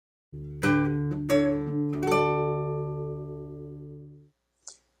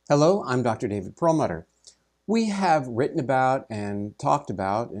Hello, I'm Dr. David Perlmutter. We have written about and talked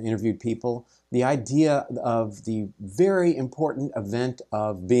about and interviewed people the idea of the very important event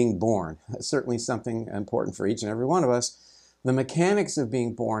of being born. Certainly something important for each and every one of us. The mechanics of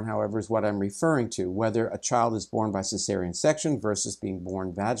being born, however, is what I'm referring to, whether a child is born by cesarean section versus being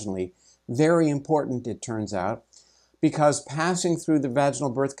born vaginally. Very important, it turns out, because passing through the vaginal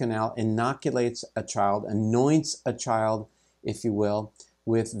birth canal inoculates a child, anoints a child, if you will,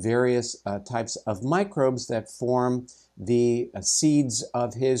 with various types of microbes that form the seeds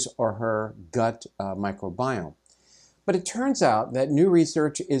of his or her gut microbiome. But it turns out that new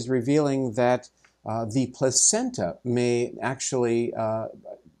research is revealing that the placenta may actually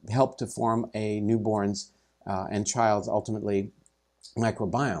help to form a newborn's and child's ultimately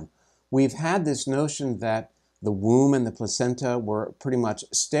microbiome. We've had this notion that the womb and the placenta were pretty much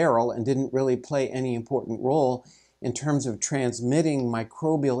sterile and didn't really play any important role in terms of transmitting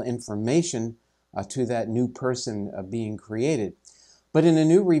microbial information to that new person being created. But in a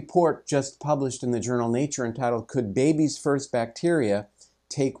new report just published in the journal Nature entitled "Could Baby's First Bacteria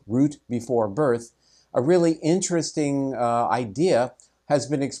Take Root Before Birth?" a really interesting idea has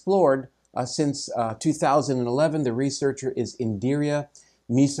been explored since 2011. The researcher is Indira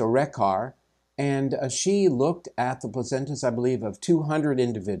Misorekar, and she looked at the placentas, I believe, of 200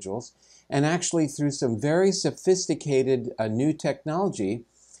 individuals, and actually through some very sophisticated new technology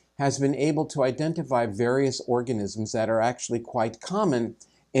has been able to identify various organisms that are actually quite common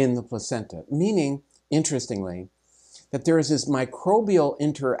in the placenta, meaning, interestingly, that there is this microbial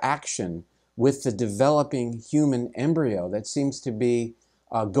interaction with the developing human embryo that seems to be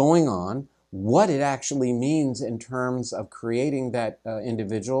going on. What it actually means in terms of creating that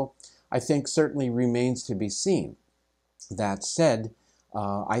individual, I think certainly remains to be seen. That said,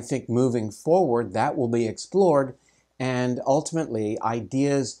 I think moving forward that will be explored, and ultimately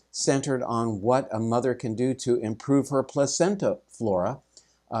ideas centered on what a mother can do to improve her placenta flora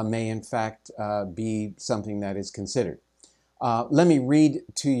may in fact be something that is considered. Let me read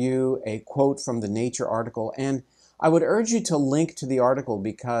to you a quote from the Nature article, and I would urge you to link to the article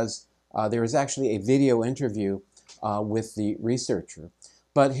because there is actually a video interview with the researcher.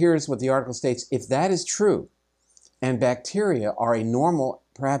 But here's what the article states: if that is true, and bacteria are a normal,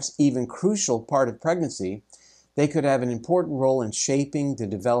 perhaps even crucial part of pregnancy, they could have an important role in shaping the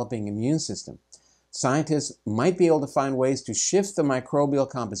developing immune system. Scientists might be able to find ways to shift the microbial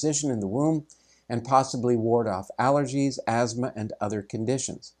composition in the womb and possibly ward off allergies, asthma, and other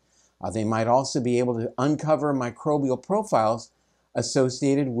conditions. They might also be able to uncover microbial profiles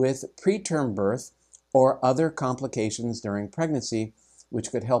associated with preterm birth or other complications during pregnancy, which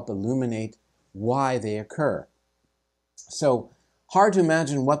could help illuminate why they occur. So hard to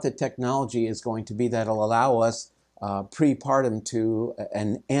imagine what the technology is going to be that'll allow us prepartum to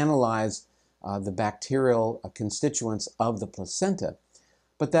analyze the bacterial constituents of the placenta.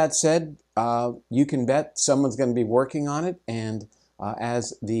 But that said, you can bet someone's going to be working on it, and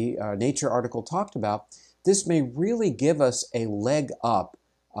as the Nature article talked about, this may really give us a leg up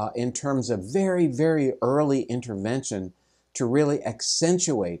in terms of very, very early intervention to really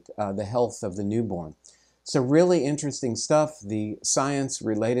accentuate the health of the newborn. So really interesting stuff. The science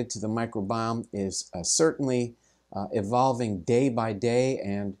related to the microbiome is certainly evolving day by day,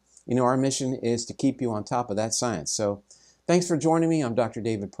 and our mission is to keep you on top of that science. So thanks for joining me. I'm Dr.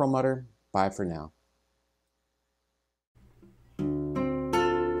 David Perlmutter. Bye for now.